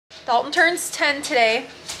Dalton turns 10 today.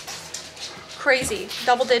 Crazy.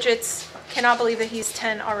 Double digits. Cannot believe that he's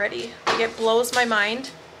 10 already. Like, it blows my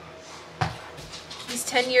mind. These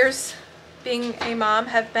 10 years being a mom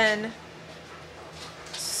have been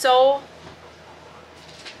so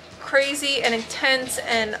crazy and intense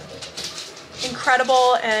and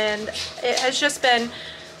incredible, and it has just been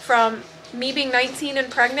from me being 19 and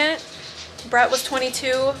pregnant. Brett was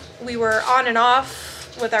 22. We were on and off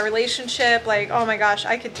with our relationship. Like, oh my gosh,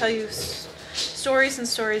 I could tell you stories and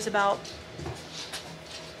stories about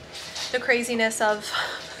the craziness of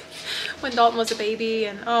when Dalton was a baby,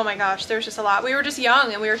 and oh my gosh, there's just a lot. We were just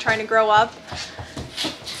young and we were trying to grow up.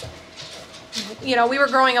 You know, we were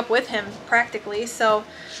growing up with him practically, so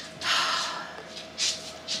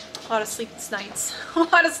a lot of sleepless nights. A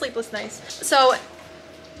lot of sleepless nights. So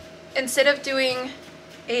instead of doing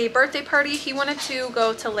a birthday party, he wanted to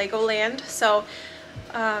go to Legoland. So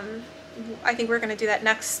I think we're gonna do that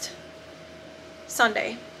next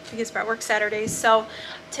Sunday because Brett works Saturdays. So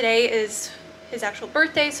today is his actual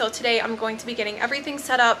birthday. So today I'm going to be getting everything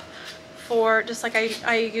set up for, just like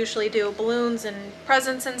I usually do, balloons and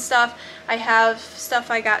presents and stuff. I have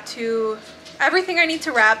stuff I got to, everything I need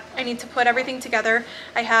to wrap. I need to put everything together.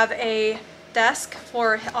 I have a desk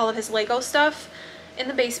for all of his Lego stuff in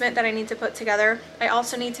the basement that I need to put together. I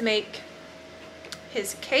also need to make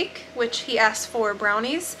his cake, which he asked for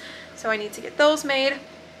brownies, so I need to get those made.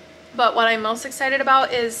 But what I'm most excited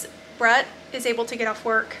about is Brett is able to get off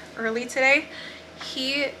work early today.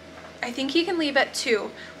 I think he can leave at 2,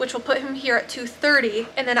 which will put him here at 2:30,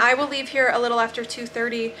 and then I will leave here a little after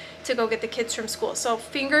 2:30 to go get the kids from school. So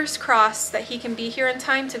fingers crossed that he can be here in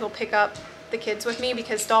time to go pick up the kids with me,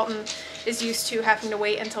 because Dalton is used to having to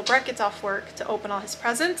wait until Brett gets off work to open all his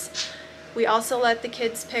presents. We also let the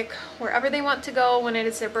kids pick wherever they want to go when it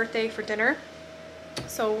is their birthday for dinner.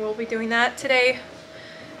 So we'll be doing that today.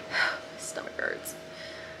 My stomach hurts.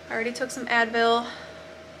 I already took some Advil.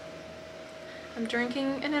 I'm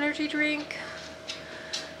drinking an energy drink.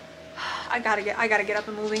 I gotta get up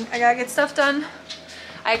and moving. I gotta get stuff done.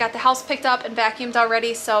 I got the house picked up and vacuumed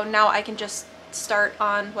already, so now I can just start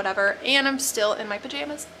on whatever. And I'm still in my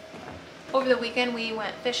pajamas. Over the weekend we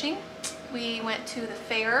went fishing. We went to the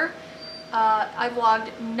fair. I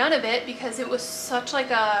vlogged none of it because it was such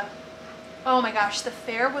like a, oh my gosh, the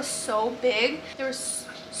fair was so big. There was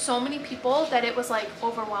so many people that it was like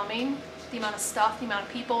overwhelming, the amount of stuff, the amount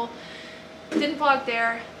of people. Didn't vlog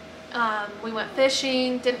there. We went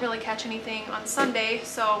fishing, didn't really catch anything on Sunday,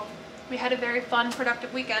 so we had a very fun,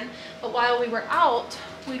 productive weekend. But while we were out,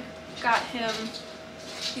 we got him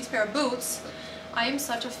these pair of boots. I am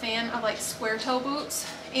such a fan of like square toe boots,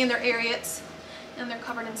 and they're Ariats, and they're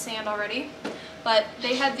covered in sand already. But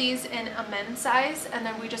they had these in a men's size, and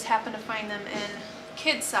then we just happened to find them in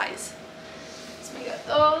kids size. So we got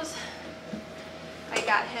those. I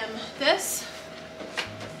got him this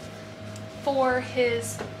for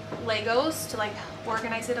his Legos to like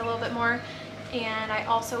organize it a little bit more, and I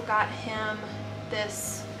also got him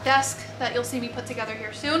this desk that you'll see me put together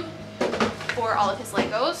here soon for all of his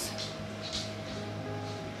Legos.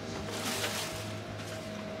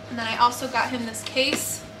 And then I also got him this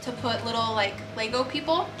case to put little like Lego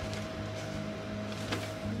people.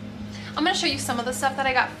 I'm going to show you some of the stuff that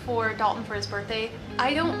I got for Dalton for his birthday.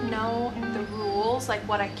 I don't know the rules, like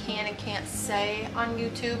what I can and can't say on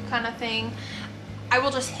YouTube kind of thing. I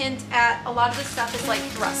will just hint at a lot of this stuff is like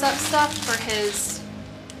dress up stuff for his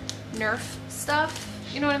Nerf stuff,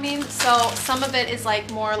 you know what I mean? So some of it is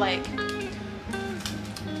like more like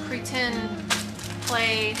pretend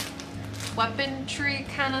play weaponry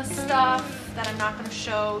kind of stuff that I'm not going to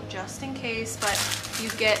show just in case, but you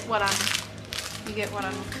get what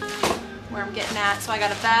where I'm getting at. So I got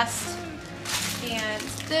a vest and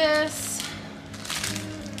this.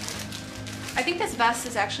 I think this vest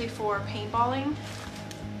is actually for paintballing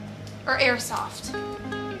or airsoft,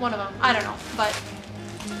 one of them, I don't know. But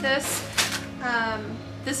this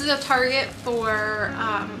is a target for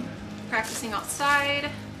practicing outside.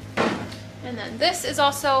 And then this is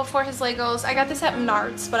also for his Legos. I got this at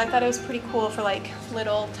Menards, but I thought it was pretty cool for like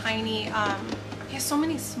little tiny, he has so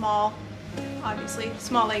many small, obviously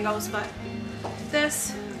small Legos, but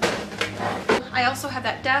this. I also have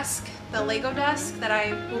that desk, the Lego desk that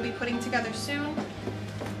I will be putting together soon.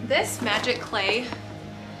 This magic clay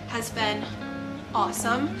has been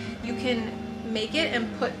awesome. You can make it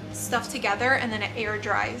and put stuff together and then it air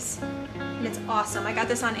dries, and it's awesome. I got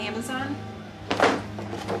this on Amazon.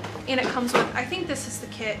 And it comes with, I think this is the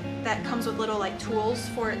kit that comes with little like tools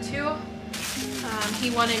for it too.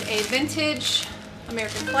 He wanted a vintage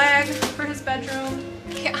American flag for his bedroom.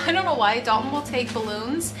 I don't know why Dalton will take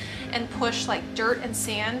balloons and push like dirt and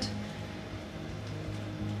sand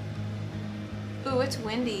Ooh, it's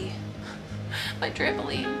windy. My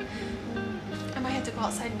trampoline. I might have to go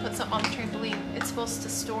outside and put something on the trampoline. It's supposed to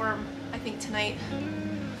storm, I think, tonight.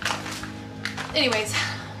 Anyways,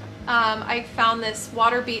 I found this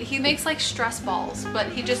water bead. He makes like stress balls, but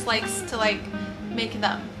he just likes to like make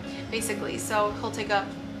them, basically. So he'll take a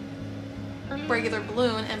regular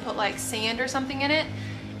balloon and put like sand or something in it.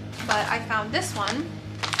 But I found this one.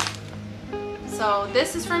 So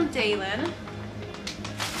this is from Dalton.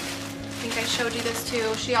 I think I showed you this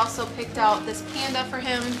too. She also picked out this panda for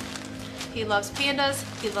him. He loves pandas.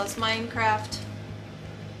 He loves Minecraft.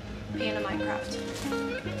 Panda Minecraft.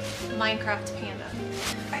 Minecraft panda.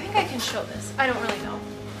 I think I can show this. I don't really know.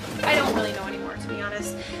 I don't really know anymore, to be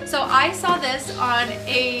honest. So I saw this on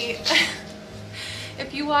a...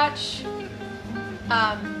 if you watch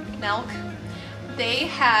Milk, they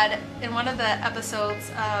had in one of the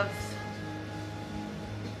episodes,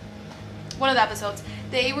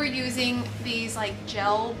 they were using these like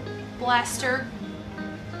gel blaster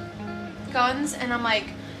guns, and I'm like,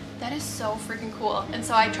 that is so freaking cool. And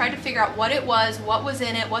so I tried to figure out what it was, what was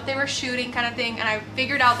in it, what they were shooting, kind of thing, and I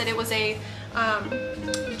figured out that it was a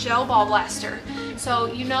gel ball blaster. So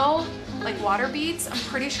you know, like water beads, I'm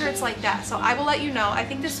pretty sure it's like that. So I will let you know. I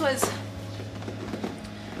think this was,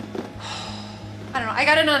 I don't know, I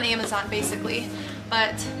got it on Amazon basically,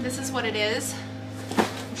 but this is what it is.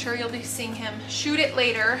 I'm sure you'll be seeing him shoot it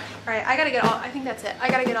later. All right, I gotta get all, I think that's it. I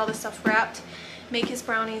gotta get all this stuff wrapped, make his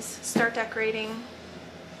brownies, start decorating,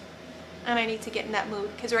 and I need to get in that mood,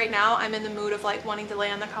 because right now I'm in the mood of like wanting to lay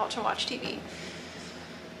on the couch and watch TV.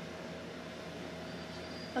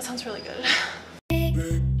 That sounds really good.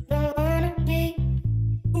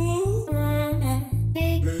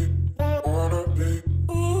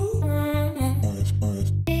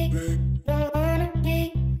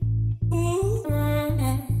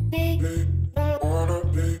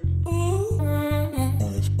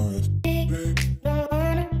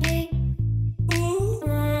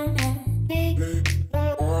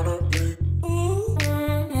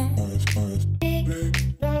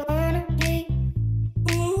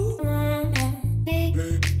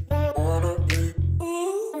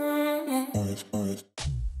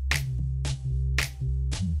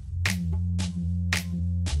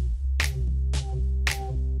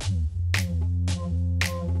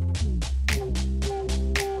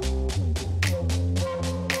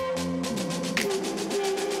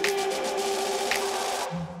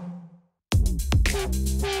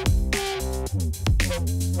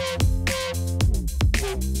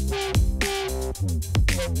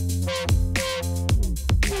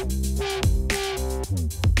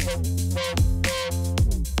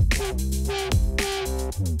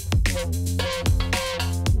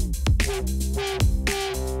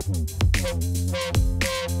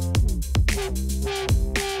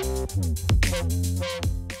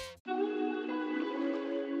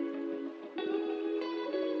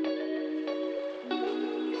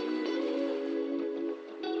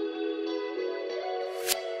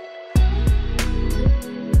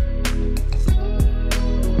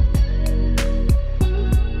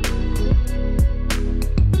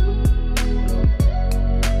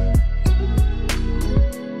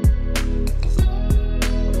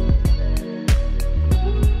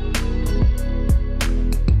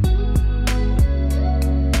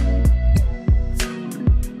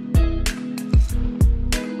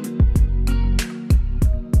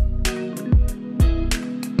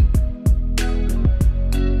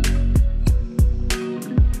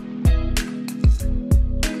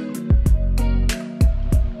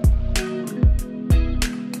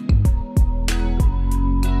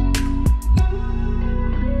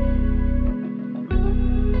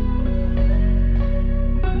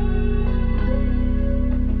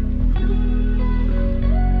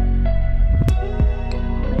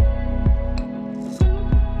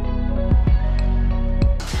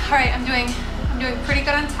 Alright, I'm doing pretty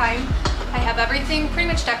good on time. I have everything pretty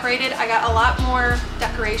much decorated. I got a lot more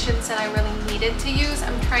decorations than I really needed to use.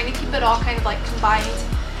 I'm trying to keep it all kind of like combined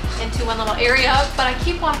into one little area, but I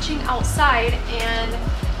keep watching outside and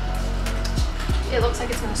it looks like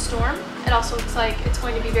it's going to storm. It also looks like it's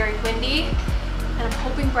going to be very windy, and I'm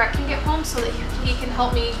hoping Brett can get home so that he can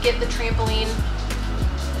help me get the trampoline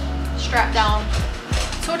strapped down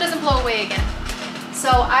so it doesn't blow away again. So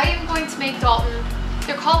I am going to make Dalton,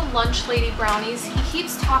 they're called lunch lady brownies. He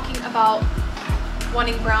keeps talking about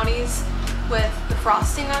wanting brownies with the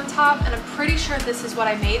frosting on top, and I'm pretty sure this is what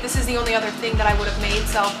I made. This is the only other thing that I would have made,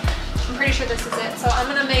 so I'm pretty sure this is it. So I'm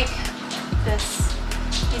gonna make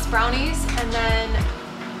these brownies, and then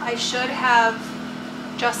I should have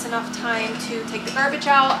just enough time to take the garbage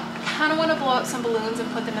out. kind of want to blow up some balloons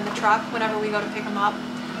and put them in the truck whenever we go to pick them up.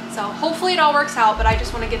 So hopefully it all works out, but I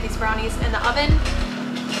just want to get these brownies in the oven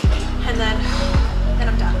and then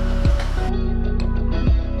I'm done.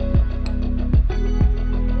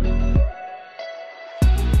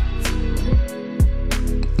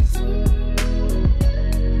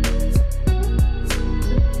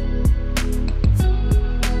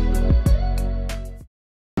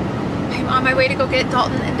 I'm on my way to go get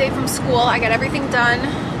Dalton and Dave from school. I got everything done,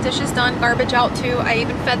 dishes done, garbage out too. I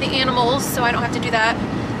even fed the animals, so I don't have to do that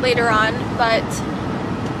later on, but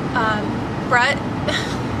Brett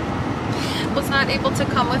was not able to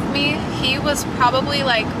come with me. He was probably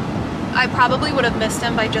like, I probably would have missed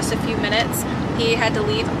him by just a few minutes. He had to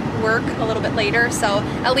leave work a little bit later, so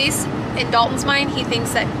at least in Dalton's mind, he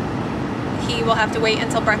thinks that he will have to wait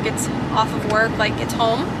until Brett gets off of work, like gets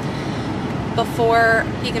home, before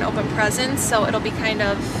he can open presents. So it'll be kind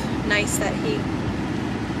of nice that he,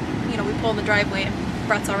 you know, we pull in the driveway and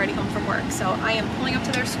Brett's already home from work. So I am pulling up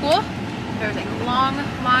to their school. There's a long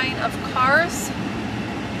line of cars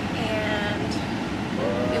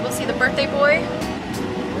and we will see the birthday boy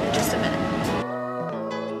in just a minute.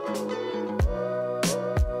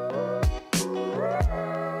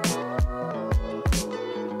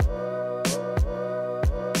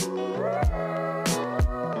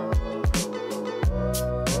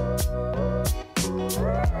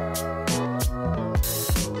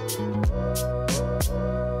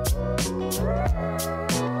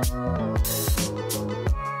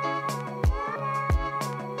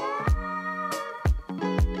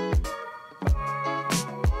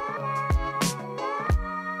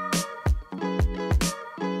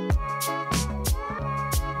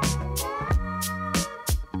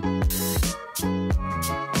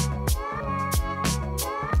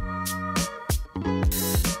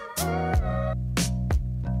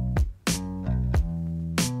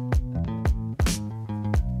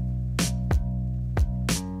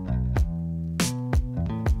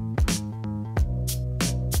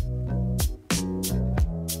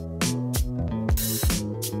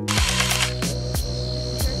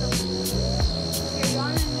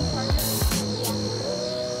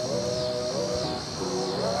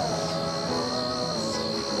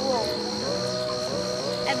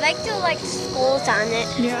 I'd like to like skulls on it.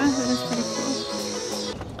 Yeah, that is pretty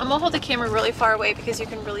cool. I'm gonna hold the camera really far away because you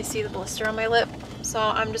can really see the blister on my lip. So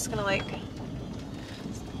I'm just gonna like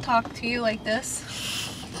talk to you like this.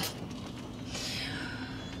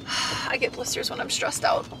 I get blisters when I'm stressed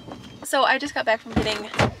out. So I just got back from getting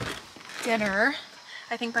dinner.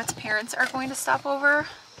 I think Brett's parents are going to stop over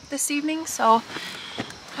this evening, so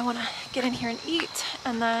I want to get in here and eat,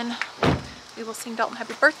 and then we will sing Dalton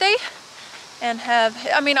happy birthday and have,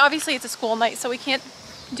 I mean, obviously it's a school night, so we can't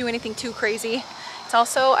do anything too crazy. It's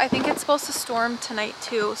also, I think it's supposed to storm tonight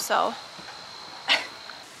too, so.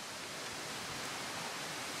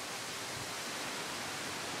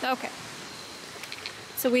 Okay.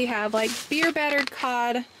 So we have like beer battered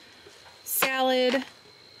cod, salad,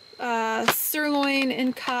 sirloin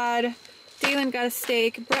and cod. Dalen got a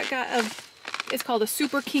steak. Brett got a, it's called a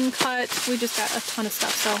Super King cut. We just got a ton of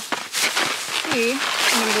stuff, so we are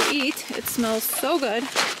gonna go eat. It smells so good.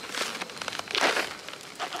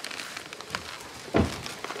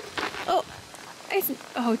 Oh,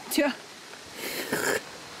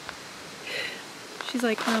 she's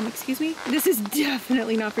like, excuse me? This is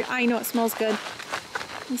definitely not for you. I know it smells good.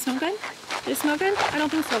 Does it smell good? Did it smell good? I don't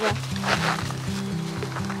think so, though.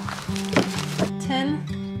 10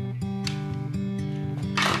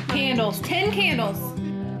 candles. 10 candles.